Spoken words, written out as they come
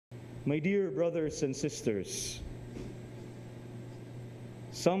My dear brothers and sisters,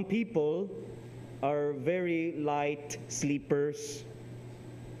 some people are very light sleepers.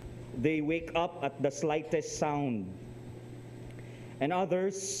 They wake up at the slightest sound, and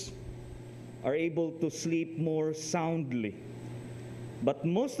others are able to sleep more soundly. But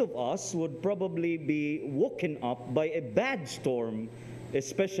most of us would probably be woken up by a bad storm,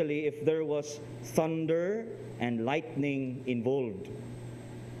 especially if there was thunder and lightning involved.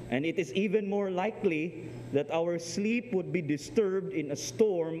 And it is even more likely that our sleep would be disturbed in a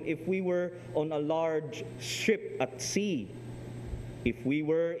storm if we were on a large ship at sea. If we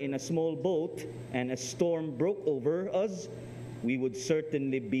were in a small boat and a storm broke over us, we would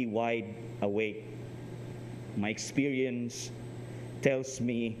certainly be wide awake. My experience tells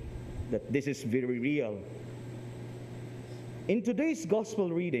me that this is very real. In today's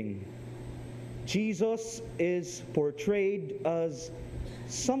gospel reading, Jesus is portrayed as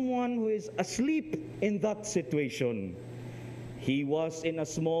someone who is asleep in that situation. He was in a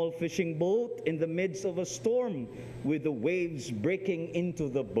small fishing boat in the midst of a storm with the waves breaking into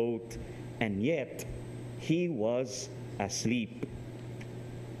the boat, and yet he was asleep.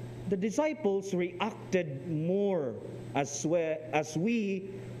 The disciples reacted more as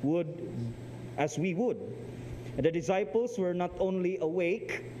we would. The disciples were not only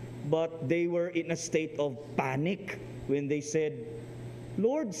awake, but they were in a state of panic when they said,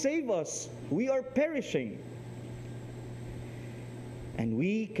 "Lord, save us, we are perishing." And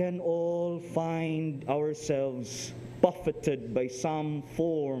we can all find ourselves buffeted by some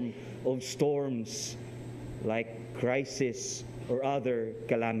form of storms, like crisis or other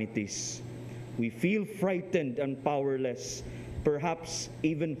calamities. We feel frightened and powerless, perhaps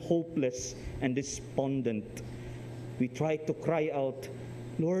even hopeless and despondent. We try to cry out,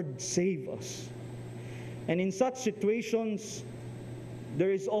 "Lord, save us." And in such situations,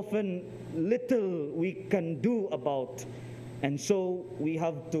 there is often little we can do about, and so we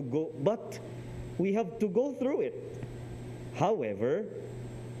have to go through it. However,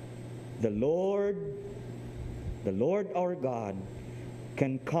 the Lord our God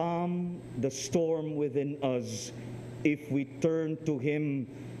can calm the storm within us if we turn to Him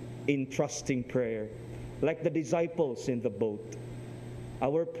in trusting prayer, like the disciples in the boat.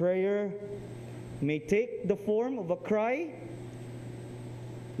 Our prayer may take the form of a cry,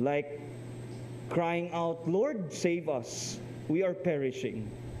 like crying out, "Lord, save us, we are perishing."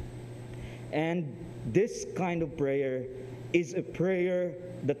 And this kind of prayer is a prayer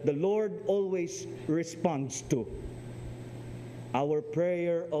that the Lord always responds to. Our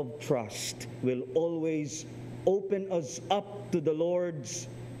prayer of trust will always open us up to the Lord's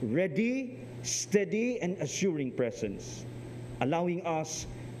ready, steady, and assuring presence, allowing us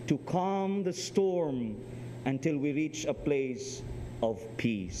to calm the storm until we reach a place of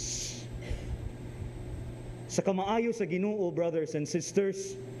peace. Sa kamaayo sa Ginoo, brothers and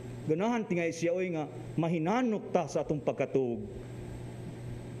sisters, ganahan tingay siya oy nga mahinanok ta sa atong pagkatuog.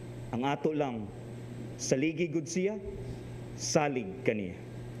 Ang ato lang, saligi gud siya, salig kaniya.